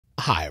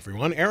Hi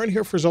everyone, Aaron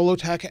here for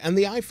Zollotech, and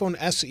the iPhone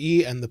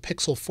SE and the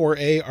Pixel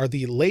 4a are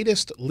the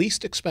latest,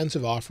 least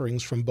expensive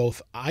offerings from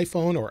both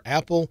iPhone or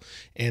Apple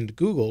and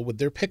Google with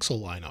their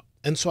Pixel lineup.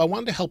 And so I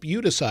wanted to help you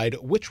decide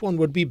which one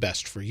would be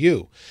best for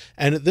you.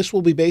 And this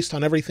will be based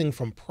on everything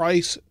from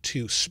price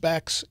to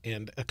specs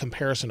and a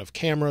comparison of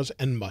cameras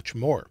and much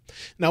more.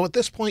 Now at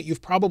this point,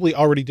 you've probably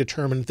already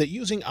determined that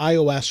using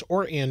iOS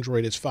or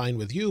Android is fine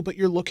with you, but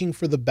you're looking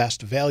for the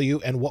best value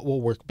and what will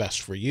work best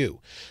for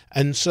you.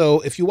 And so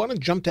if you want to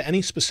jump to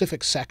any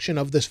specific section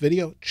of this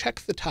video,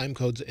 check the time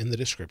codes in the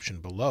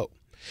description below.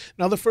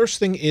 Now, the first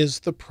thing is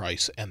the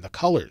price and the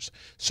colors.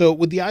 So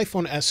with the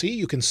iPhone SE,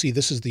 you can see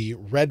this is the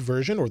red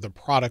version or the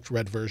product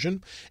red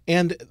version,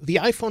 and the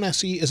iPhone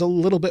SE is a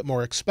little bit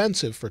more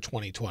expensive for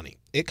 2020.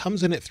 It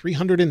comes in at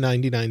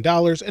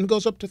 $399 and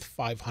goes up to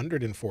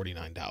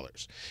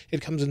 $549.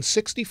 It comes in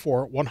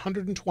 64,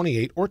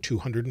 128, or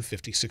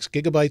 256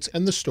 gigabytes,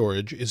 and the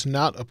storage is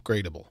not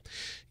upgradable.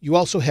 You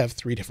also have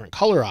 3 different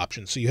color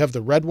options. So you have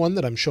the red one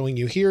that I'm showing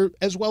you here,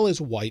 as well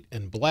as white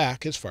and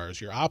black as far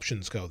as your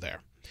options go there.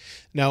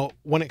 Now,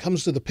 when it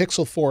comes to the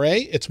Pixel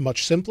 4a, it's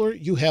much simpler.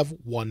 You have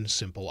one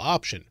simple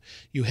option.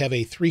 You have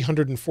a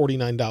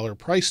 $349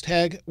 price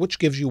tag, which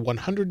gives you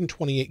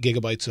 128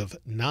 gigabytes of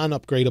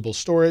non-upgradable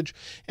storage,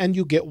 and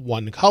you get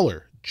one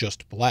color,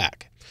 just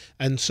black.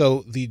 And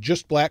so the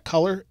just black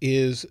color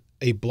is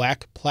a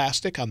black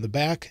plastic on the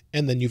back,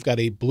 and then you've got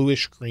a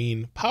bluish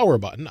green power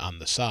button on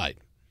the side.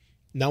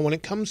 Now, when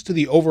it comes to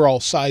the overall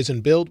size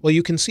and build, well,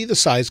 you can see the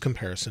size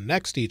comparison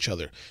next to each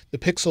other. The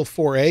Pixel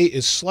 4a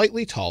is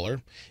slightly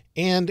taller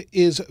and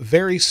is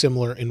very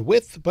similar in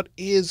width, but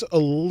is a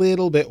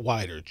little bit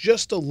wider,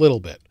 just a little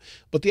bit.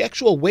 But the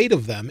actual weight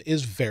of them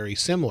is very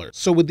similar.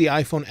 So with the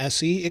iPhone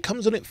SE, it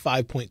comes in at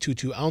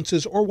 5.22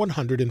 ounces or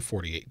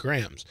 148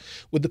 grams.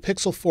 With the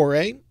Pixel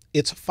 4a,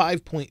 it's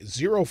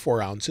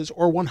 5.04 ounces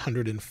or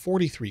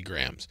 143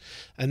 grams.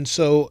 And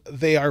so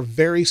they are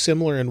very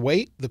similar in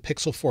weight. The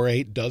Pixel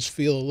 4a does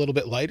feel a little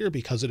bit lighter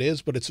because it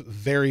is, but it's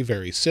very,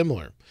 very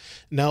similar.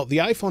 Now, the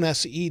iPhone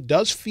SE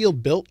does feel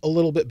built a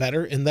little bit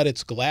better in that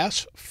it's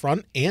glass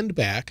front and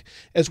back,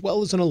 as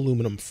well as an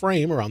aluminum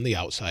frame around the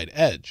outside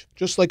edge.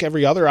 Just like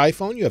every other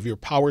iPhone, you have your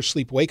power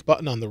sleep wake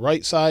button on the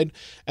right side.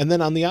 And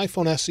then on the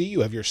iPhone SE,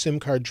 you have your SIM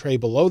card tray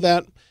below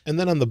that. And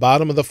then on the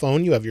bottom of the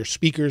phone, you have your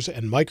speakers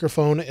and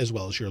microphone, as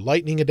well as your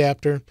lightning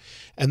adapter.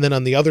 And then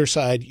on the other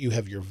side, you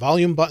have your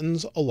volume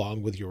buttons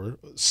along with your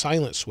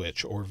silent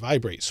switch or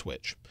vibrate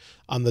switch.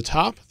 On the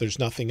top, there's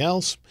nothing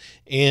else.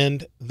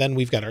 And then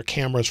we've got our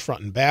cameras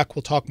front and back.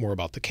 We'll talk more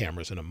about the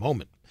cameras in a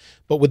moment.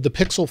 But with the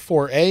Pixel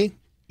 4a,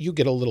 you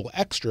get a little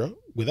extra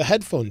with a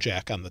headphone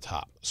jack on the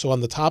top. So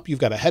on the top, you've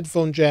got a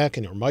headphone jack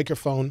and your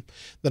microphone.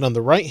 Then on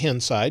the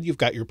right-hand side, you've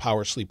got your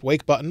power sleep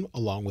wake button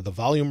along with a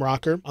volume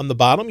rocker. On the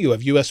bottom, you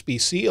have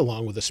USB-C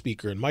along with a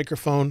speaker and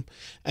microphone.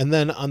 And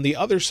then on the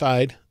other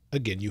side,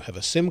 again, you have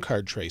a SIM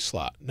card tray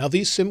slot. Now,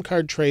 these SIM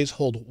card trays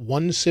hold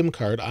one SIM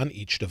card on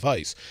each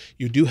device.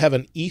 You do have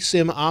an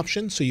eSIM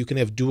option, so you can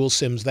have dual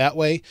SIMs that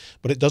way,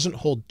 but it doesn't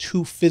hold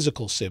 2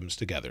 physical SIMs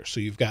together. So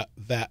you've got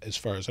that as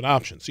far as an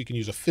option. So you can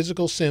use a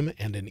physical SIM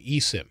and an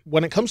eSIM.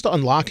 When it comes to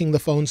unlocking the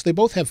phones, they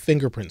both have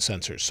fingerprint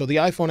sensors. So the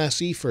iPhone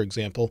SE, for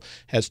example,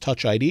 has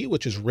TouchID,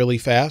 which is really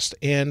fast,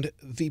 and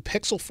the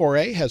Pixel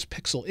 4a has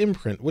Pixel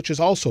Imprint, which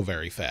is also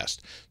very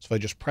fast. So if I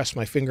just press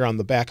my finger on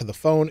the back of the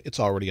phone, it's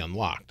already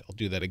unlocked. I'll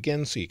do that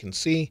again so you can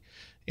see,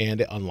 and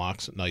it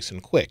unlocks nice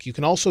and quick. You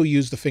can also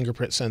use the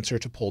fingerprint sensor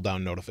to pull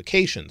down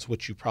notifications,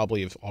 which you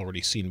probably have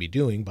already seen me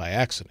doing by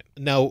accident.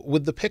 Now,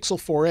 with the Pixel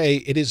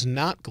 4a, it is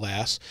not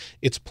glass,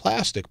 it's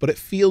plastic, but it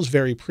feels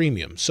very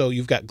premium. So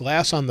you've got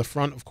glass on the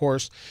front, of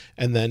course,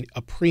 and then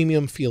a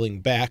premium feeling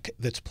back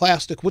that's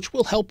plastic, which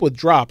will help with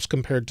drops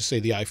compared to,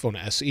 say, the iPhone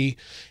SE.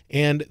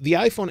 And the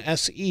iPhone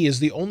SE is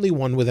the only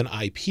one with an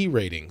IP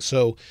rating.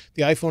 So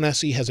the iPhone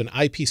SE has an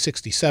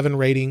IP67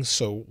 rating,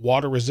 so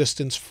water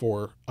resistance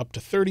for up to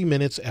 30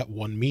 minutes at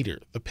 1 meter.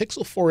 The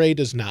Pixel 4a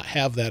does not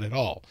have that at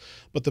all,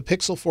 but the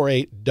Pixel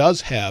 4a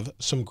does have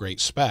some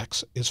great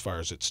specs as far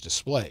as its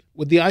display.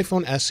 With the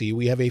iPhone SE,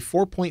 we have a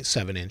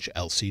 4.7-inch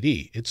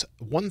LCD. It's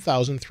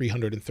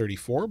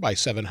 1,334 by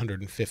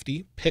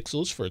 750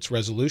 pixels for its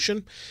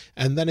resolution,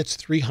 and then it's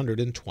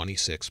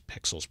 326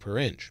 pixels per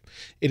inch.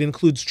 It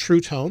includes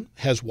True Tone,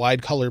 has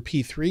wide color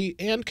P3,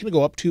 and can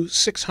go up to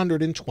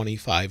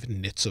 625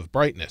 nits of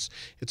brightness.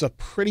 It's a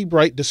pretty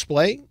bright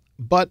display,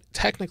 but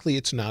technically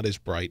it's not as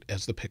bright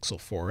as the Pixel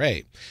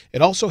 4a.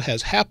 It also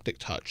has haptic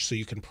touch, so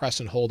you can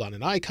press and hold on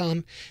an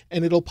icon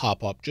and it'll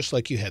pop up just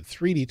like you had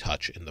 3D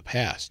touch in the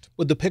past.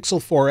 With the Pixel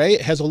 4a,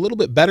 it has a little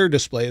bit better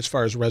display as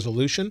far as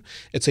resolution.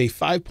 It's a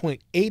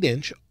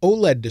 5.8-inch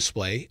OLED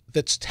display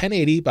that's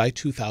 1080 by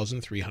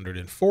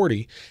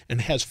 2340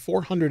 and has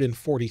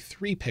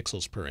 443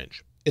 pixels per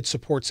inch. It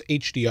supports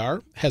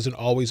HDR, has an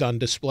always-on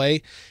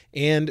display,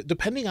 and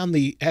depending on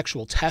the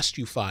actual test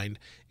you find,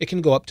 it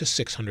can go up to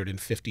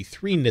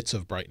 653 nits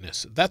of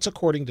brightness. That's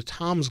according to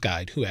Tom's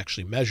guide, who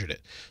actually measured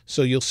it.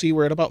 So you'll see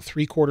we're at about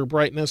 3/4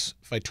 brightness.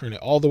 If I turn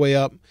it all the way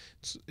up,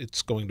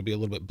 It's going to be a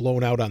little bit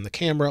blown out on the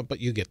camera, but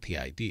you get the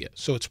idea.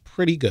 So it's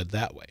pretty good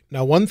that way.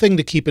 Now, one thing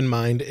to keep in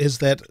mind is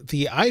that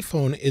the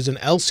iPhone is an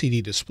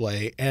LCD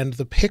display and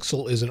the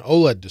Pixel is an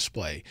OLED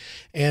display.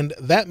 And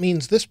that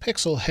means this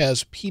Pixel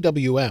has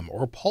PWM,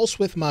 or pulse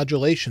width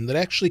modulation, that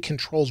actually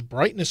controls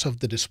brightness of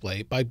the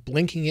display by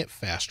blinking it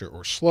faster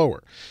or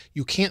slower.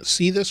 You can't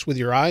see this with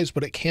your eyes,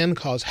 but it can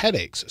cause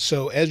headaches.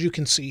 So as you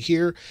can see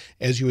here,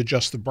 as you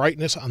adjust the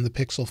brightness on the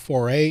Pixel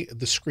 4a,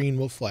 the screen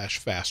will flash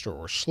faster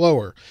or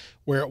slower,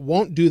 where it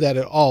won't do that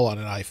at all on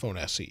an iPhone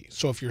SE.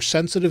 So if you're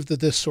sensitive to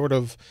this sort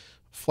of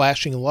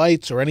flashing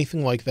lights or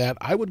anything like that,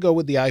 I would go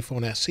with the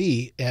iPhone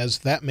SE, as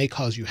that may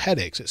cause you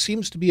headaches. It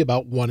seems to be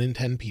about 1 in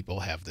 10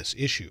 people have this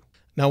issue.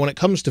 Now, when it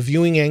comes to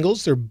viewing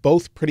angles, they're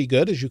both pretty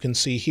good. As you can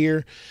see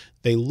here,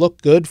 they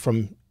look good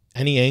from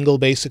any angle,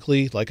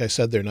 basically. Like I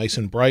said, they're nice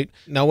and bright.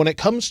 Now, when it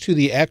comes to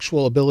the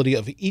actual ability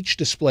of each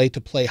display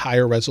to play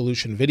higher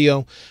resolution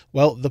video,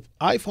 well, the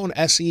iPhone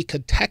SE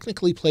could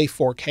technically play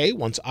 4K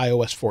once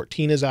iOS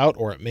 14 is out,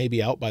 or it may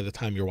be out by the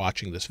time you're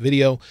watching this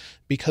video,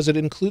 because it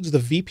includes the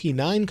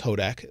VP9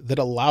 codec that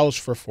allows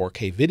for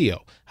 4K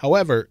video.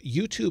 However,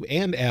 YouTube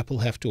and Apple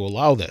have to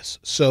allow this,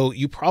 so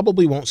you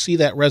probably won't see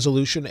that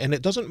resolution, and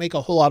it doesn't make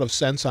a whole lot of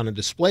sense on a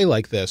display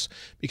like this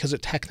because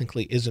it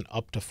technically isn't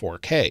up to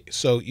 4K.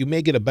 So you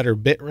may get a better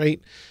bit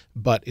rate,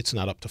 but it's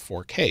not up to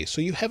 4K.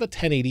 So you have a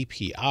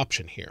 1080p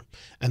option here.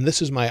 And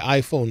this is my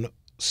iPhone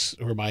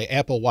or my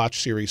Apple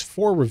Watch Series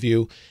 4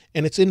 review,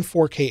 and it's in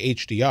 4K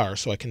HDR,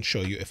 so I can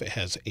show you if it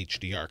has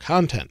HDR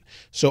content.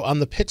 So on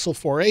the Pixel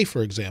 4a,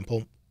 for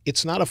example,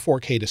 it's not a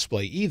 4K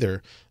display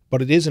either,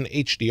 but it is an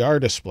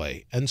HDR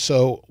display. And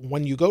so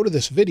when you go to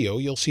this video,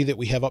 you'll see that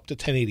we have up to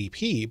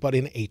 1080p, but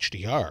in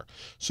HDR.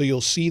 So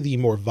you'll see the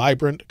more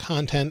vibrant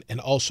content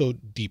and also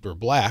deeper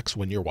blacks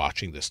when you're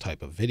watching this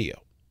type of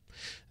video.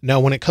 Now,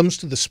 when it comes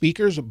to the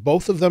speakers,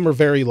 both of them are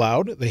very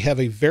loud. They have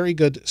a very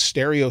good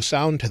stereo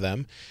sound to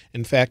them.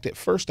 In fact, at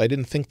first, I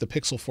didn't think the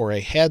Pixel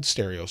 4a had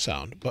stereo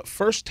sound. But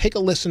first, take a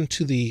listen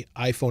to the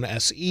iPhone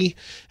SE,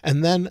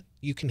 and then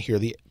you can hear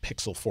the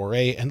Pixel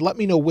 4a, and let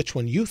me know which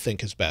one you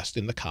think is best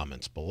in the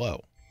comments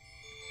below.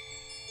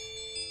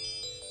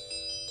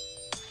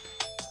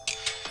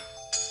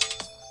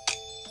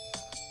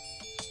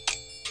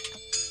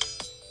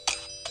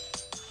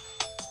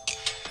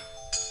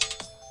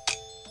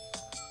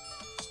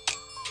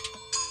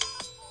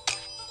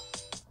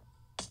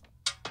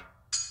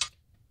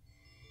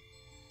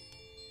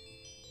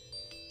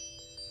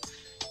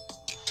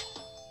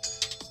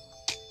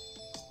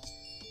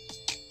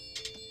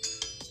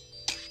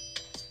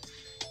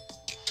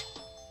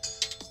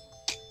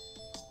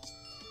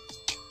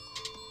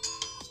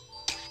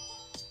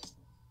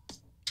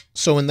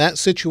 So in that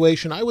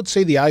situation, I would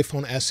say the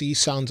iPhone SE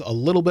sounds a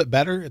little bit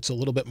better. It's a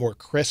little bit more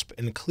crisp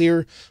and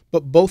clear,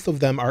 but both of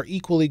them are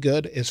equally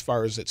good as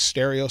far as its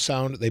stereo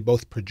sound. They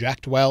both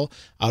project well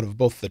out of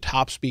both the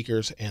top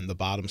speakers and the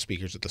bottom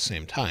speakers at the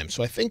same time.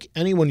 So I think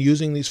anyone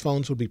using these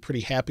phones would be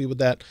pretty happy with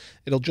that.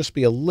 It'll just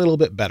be a little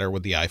bit better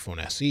with the iPhone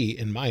SE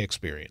in my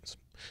experience.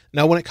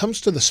 Now, when it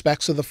comes to the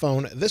specs of the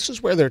phone, this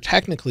is where they're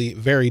technically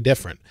very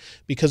different,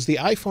 because the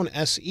iPhone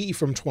SE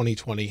from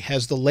 2020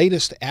 has the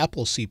latest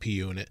Apple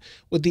CPU in it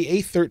with the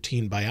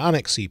A13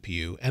 Bionic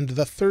CPU and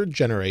the 3rd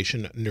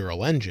generation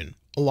Neural Engine,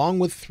 along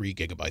with 3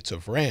 GB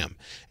of RAM.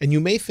 And you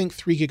may think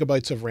 3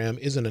 GB of RAM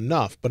isn't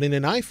enough, but in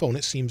an iPhone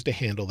it seems to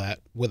handle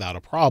that without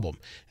a problem.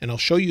 And I'll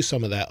show you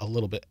some of that a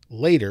little bit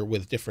later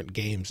with different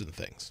games and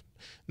things.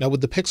 Now,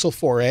 with the Pixel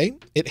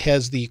 4a, it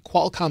has the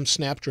Qualcomm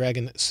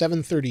Snapdragon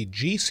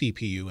 730G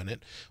CPU in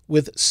it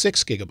with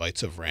 6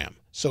 GB of RAM.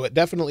 So it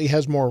definitely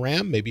has more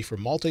RAM, maybe for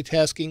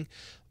multitasking,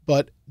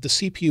 but the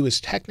CPU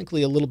is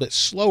technically a little bit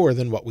slower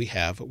than what we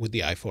have with the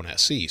iPhone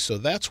SE. So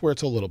that's where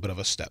it's a little bit of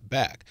a step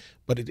back,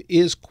 but it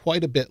is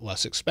quite a bit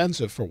less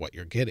expensive for what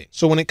you're getting.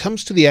 So when it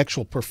comes to the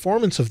actual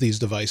performance of these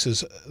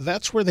devices,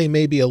 that's where they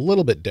may be a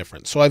little bit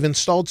different. So I've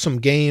installed some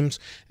games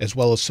as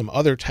well as some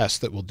other tests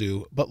that we'll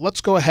do, but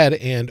let's go ahead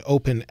and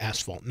open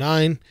Asphalt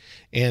 9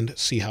 and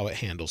see how it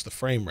handles the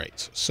frame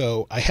rates.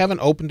 So I haven't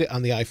opened it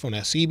on the iPhone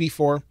SE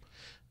before,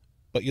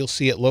 but you'll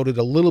see it loaded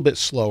a little bit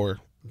slower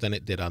than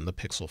it did on the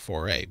Pixel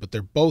 4a, but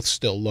they're both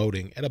still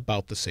loading at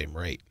about the same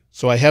rate.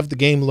 So I have the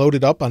game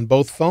loaded up on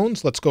both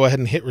phones. Let's go ahead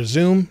and hit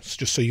resume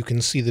just so you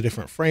can see the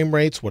different frame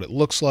rates, what it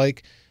looks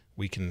like.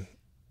 We can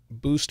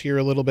boost here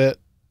a little bit,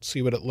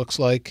 see what it looks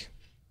like.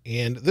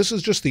 And this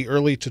is just the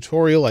early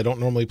tutorial. I don't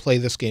normally play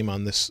this game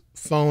on this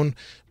phone,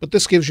 but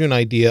this gives you an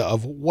idea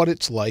of what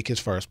it's like as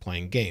far as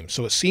playing games.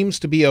 So it seems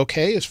to be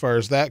okay as far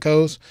as that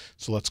goes.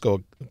 So let's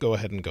go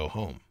ahead and go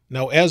home.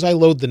 Now, as I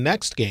load the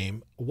next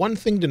game, one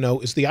thing to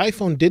note is the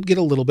iPhone did get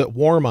a little bit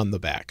warm on the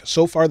back.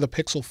 So far, the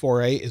Pixel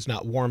 4a is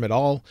not warm at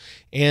all,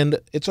 and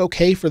it's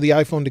okay for the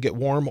iPhone to get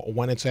warm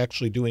when it's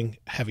actually doing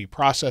heavy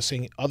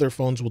processing. Other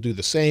phones will do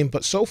the same,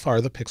 but so far,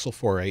 the Pixel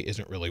 4a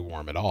isn't really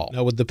warm at all.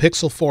 Now, with the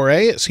Pixel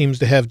 4a, it seems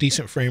to have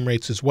decent frame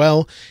rates as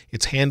well.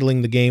 It's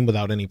handling the game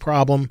without any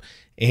problem,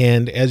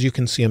 And as you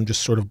can see, I'm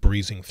just sort of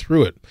breezing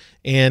through it.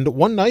 And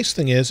one nice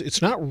thing is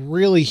it's not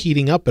really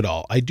heating up at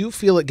all. I do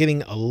feel it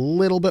getting a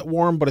little bit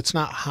warm, but it's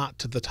not hot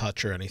to the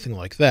touch or anything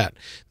like that.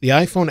 The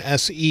iPhone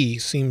SE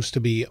seems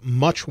to be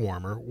much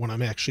warmer when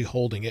I'm actually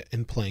holding it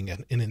and playing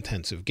an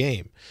intensive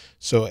game.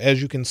 So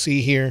as you can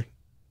see here,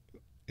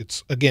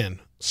 it's,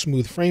 again,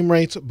 smooth frame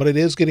rates, but it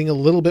is getting a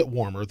little bit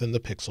warmer than the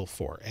Pixel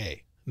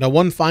 4a. Now,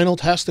 one final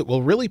test that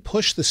will really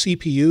push the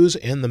CPUs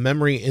and the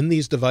memory in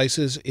these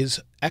devices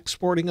is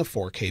exporting a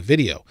 4K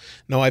video.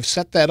 Now, I've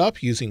set that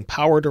up using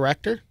Power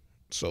Director,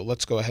 so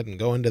let's go ahead and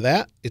go into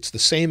that. It's the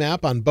same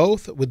app on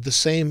both with the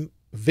same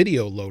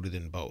video loaded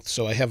in both.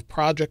 So I have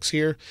projects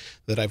here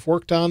that I've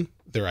worked on.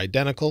 They're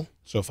identical.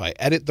 So if I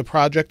edit the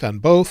project on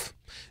both,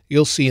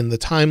 you'll see in the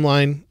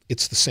timeline,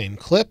 it's the same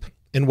clip.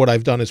 And what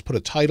I've done is put a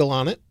title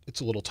on it.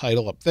 It's a little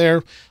title up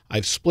there.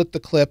 I've split the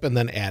clip and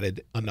then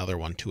added another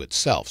one to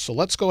itself. So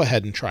let's go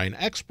ahead and try and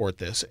export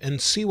this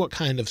and see what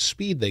kind of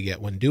speed they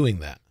get when doing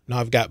that. Now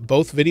I've got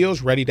both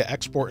videos ready to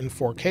export in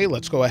 4K.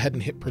 Let's go ahead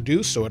and hit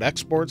produce so it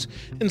exports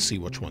and see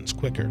which one's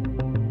quicker.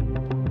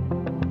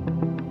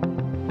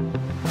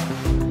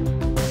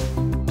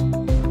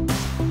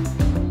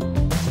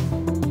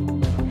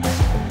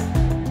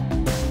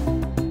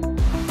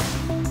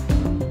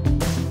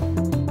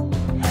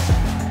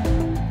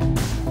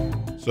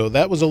 So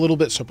that was a little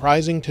bit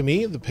surprising to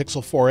me. The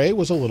Pixel 4a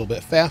was a little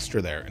bit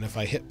faster there. And if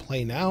I hit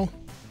play now,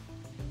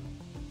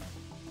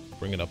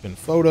 bring it up in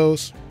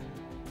photos,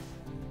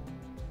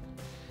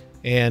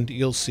 and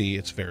you'll see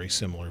it's very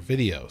similar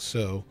video.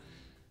 So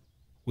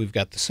we've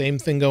got the same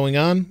thing going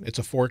on. It's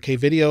a 4K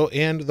video,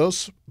 and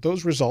those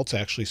results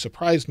actually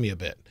surprised me a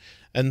bit.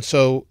 And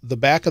so the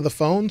back of the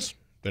phones,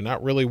 they're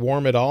not really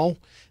warm at all,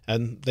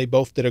 and they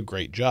both did a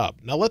great job.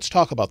 Now let's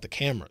talk about the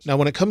cameras. Now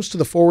when it comes to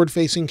the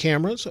forward-facing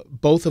cameras,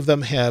 both of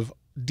them have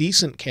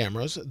decent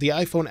cameras. The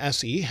iPhone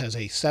SE has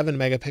a 7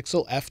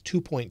 megapixel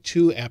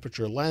f2.2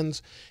 aperture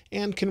lens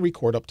and can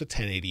record up to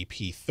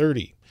 1080p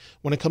 30.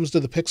 When it comes to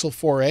the Pixel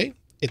 4a,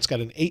 it's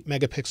got an 8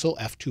 megapixel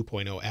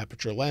f2.0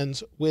 aperture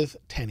lens with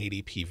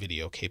 1080p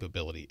video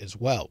capability as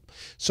well.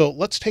 So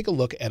let's take a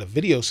look at a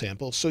video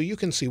sample so you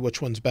can see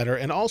which one's better,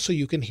 and also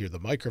you can hear the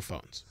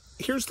microphones.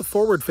 Here's the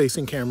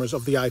forward-facing cameras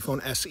of the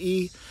iPhone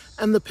SE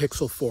and the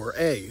Pixel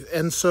 4a.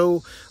 And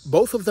so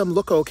both of them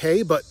look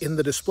okay, but in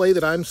the display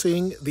that I'm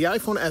seeing, the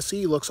iPhone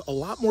SE looks a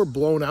lot more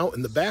blown out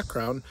in the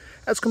background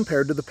as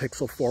compared to the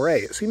Pixel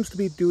 4a. It seems to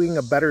be doing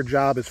a better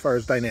job as far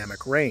as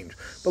dynamic range.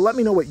 But let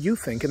me know what you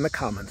think in the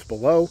comments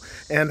below,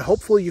 and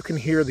hopefully you can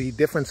hear the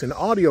difference in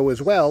audio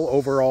as well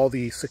over all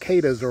the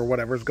cicadas or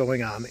whatever's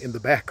going on in the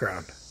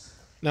background.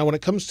 Now, when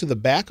it comes to the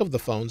back of the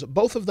phones,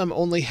 both of them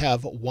only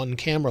have one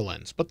camera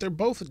lens, but they're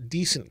both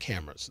decent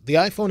cameras. The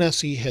iPhone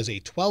SE has a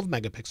 12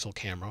 megapixel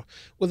camera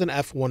with an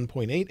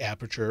f1.8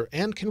 aperture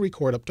and can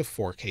record up to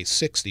 4K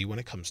 60 when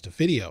it comes to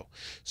video.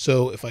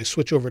 So if I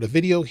switch over to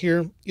video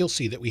here, you'll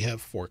see that we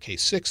have 4K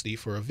 60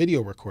 for a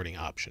video recording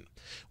option.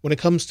 When it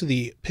comes to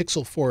the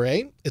Pixel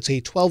 4a, it's a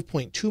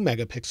 12.2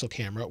 megapixel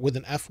camera with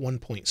an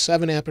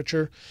f1.7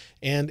 aperture,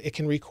 and it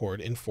can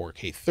record in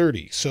 4K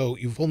 30. So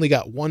you've only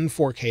got one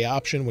 4K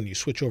option when you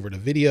switch over to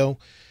video.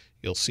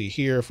 You'll see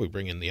here, if we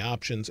bring in the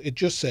options, it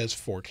just says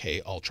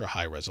 4K ultra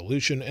high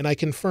resolution, and I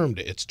confirmed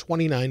it. It's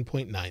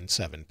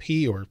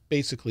 29.97p, or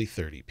basically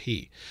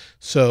 30p.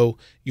 So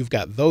you've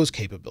got those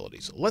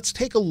capabilities. Let's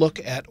take a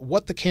look at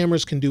what the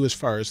cameras can do as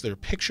far as their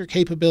picture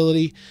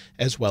capability,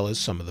 as well as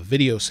some of the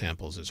video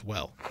samples as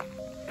well.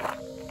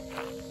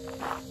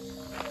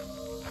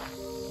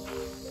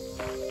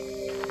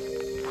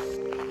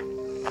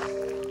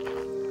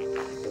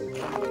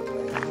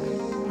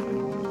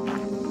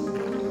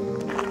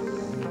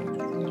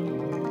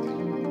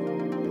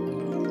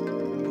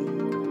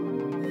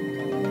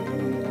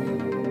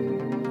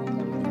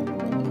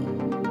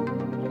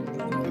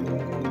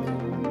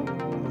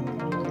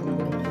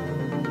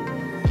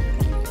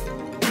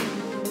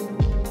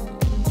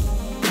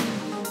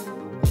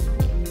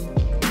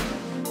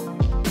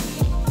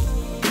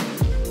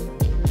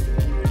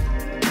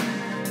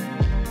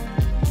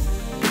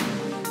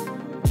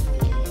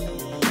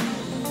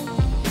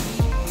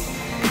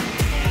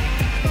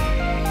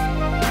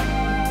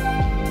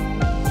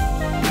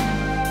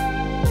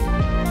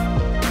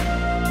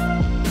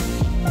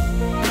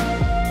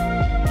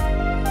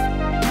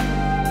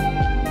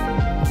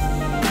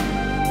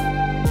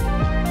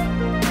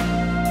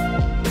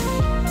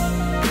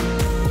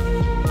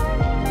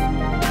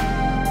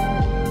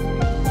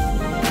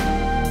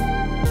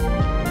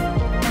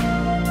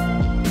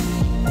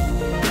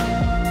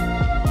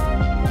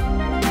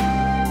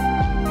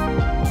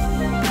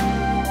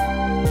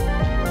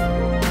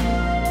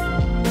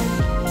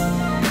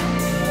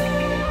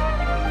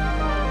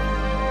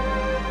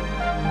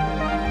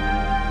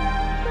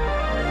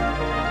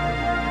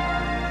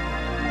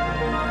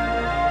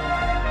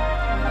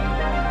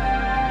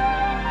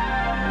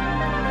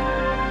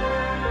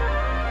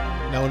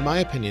 Now, in my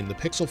opinion, the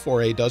Pixel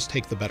 4a does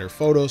take the better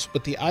photos,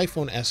 but the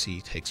iPhone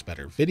SE takes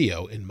better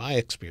video in my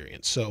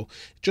experience. So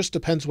it just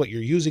depends what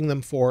you're using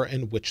them for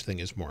and which thing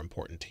is more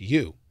important to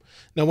you.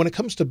 Now, when it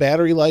comes to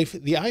battery life,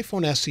 the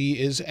iPhone SE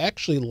is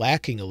actually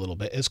lacking a little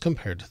bit as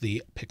compared to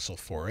the Pixel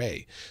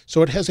 4a.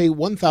 So it has a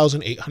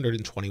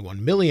 1,821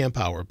 milliamp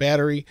hour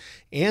battery,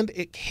 and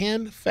it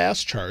can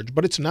fast charge,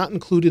 but it's not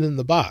included in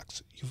the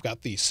box. You've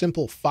got the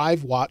simple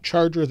 5-watt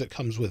charger that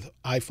comes with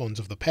iPhones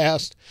of the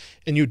past,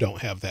 and you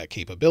don't have that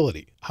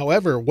capability.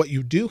 However, what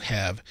you do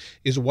have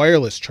is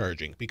wireless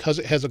charging. Because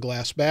it has a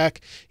glass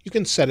back, you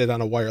can set it on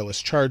a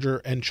wireless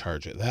charger and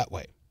charge it that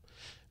way.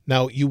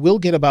 Now, you will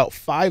get about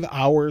 5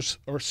 hours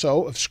or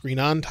so of screen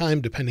on time,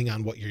 depending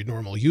on what your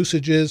normal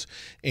usage is,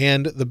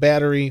 and the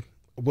battery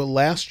will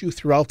last you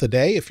throughout the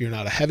day if you're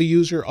not a heavy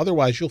user.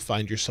 Otherwise, you'll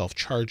find yourself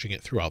charging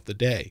it throughout the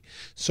day.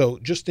 So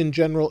just in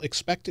general,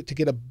 expect it to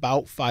get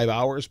about 5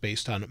 hours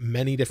based on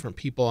many different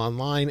people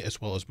online, as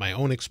well as my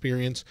own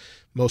experience.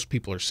 Most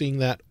people are seeing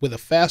that. With a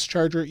fast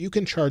charger, you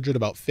can charge it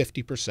about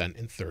 50%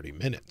 in 30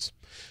 minutes.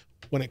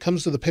 When it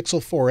comes to the Pixel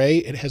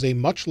 4a, it has a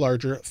much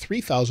larger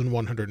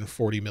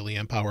 3,140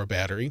 milliamp hour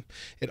battery.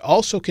 It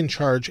also can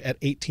charge at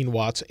 18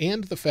 watts,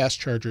 and the fast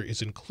charger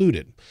is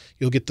included.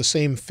 You'll get the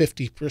same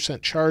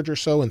 50% charge or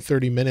so in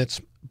 30 minutes,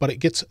 but it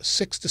gets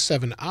 6 to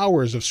 7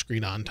 hours of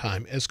screen on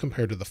time as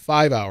compared to the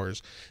 5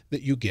 hours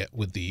that you get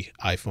with the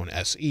iPhone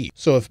SE.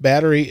 So if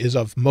battery is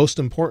of most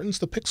importance,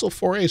 the Pixel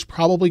 4a is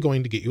probably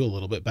going to get you a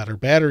little bit better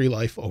battery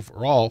life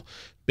overall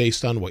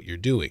based on what you're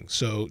doing.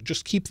 So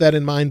just keep that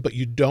in mind, but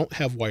you don't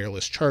have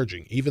wireless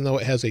charging. Even though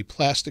it has a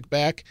plastic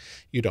back,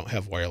 you don't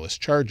have wireless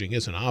charging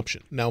as an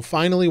option. Now,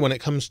 finally, when it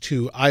comes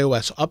to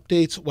iOS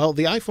updates, well,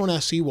 the iPhone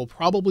SE will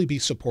probably be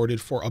supported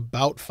for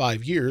about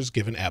 5 years,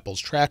 given Apple's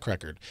track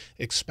record.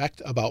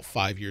 Expect about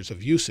 5 years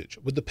of usage.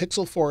 With the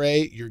Pixel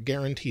 4a, you're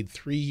guaranteed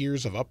 3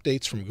 years of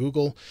updates from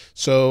Google.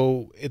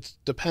 So it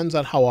depends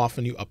on how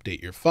often you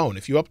update your phone.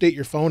 If you update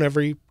your phone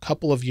every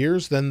couple of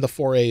years, then the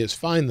 4a is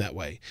fine that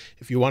way.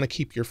 If you want to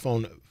keep your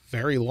phone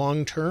very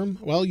long term,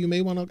 well, you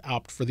may want to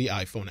opt for the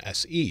iPhone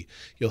SE.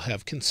 You'll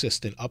have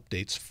consistent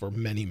updates for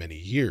many, many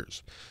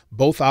years.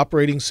 Both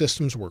operating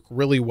systems work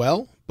really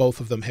well. Both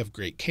of them have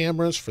great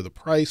cameras for the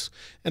price,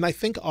 and I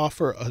think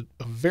offer a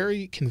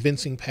very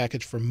convincing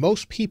package for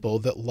most people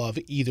that love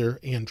either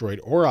Android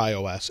or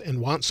iOS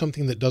and want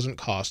something that doesn't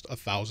cost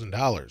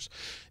 $1,000.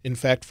 In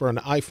fact, for an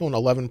iPhone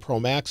 11 Pro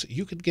Max,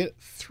 you could get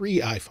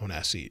 3 iPhone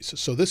SEs.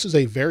 So this is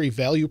a very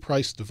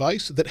value-priced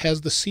device that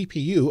has the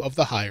CPU of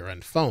the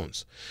higher-end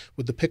phones.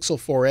 With the Pixel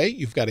 4a,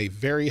 you've got a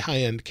very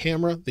high-end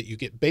camera that you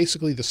get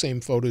basically the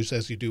same photos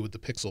as you do with the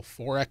Pixel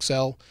 4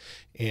 XL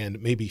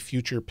and maybe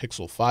future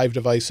Pixel 5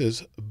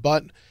 devices,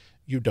 but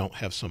you don't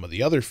have some of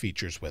the other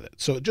features with it.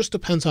 So it just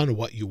depends on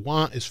what you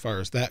want as far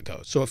as that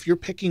goes. So if you're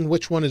picking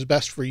which one is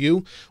best for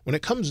you, when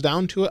it comes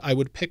down to it, I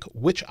would pick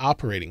which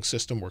operating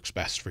system works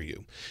best for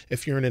you.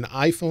 If you're in an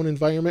iPhone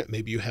environment,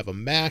 maybe you have a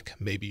Mac,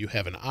 maybe you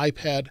have an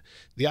iPad,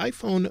 the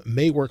iPhone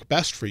may work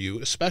best for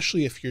you,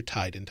 especially if you're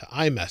tied into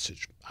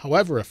iMessage.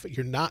 However, if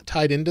you're not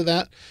tied into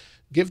that,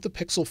 give the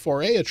Pixel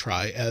 4a a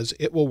try, as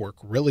it will work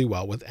really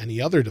well with any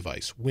other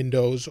device,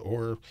 Windows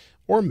or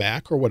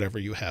Mac or whatever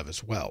you have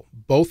as well.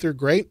 Both are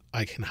great.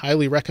 I can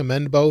highly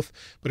recommend both,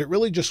 but it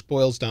really just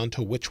boils down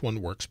to which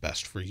one works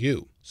best for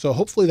you. So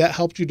hopefully that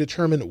helped you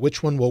determine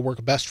which one will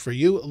work best for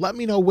you. Let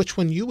me know which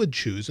one you would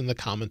choose in the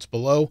comments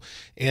below.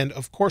 And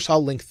of course,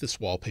 I'll link this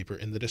wallpaper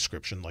in the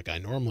description like I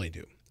normally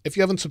do. If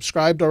you haven't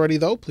subscribed already,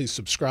 though, please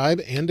subscribe.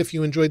 And if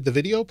you enjoyed the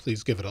video,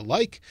 please give it a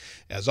like.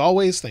 As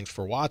always, thanks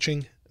for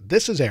watching.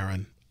 This is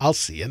Aaron. I'll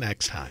see you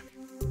next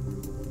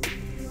time.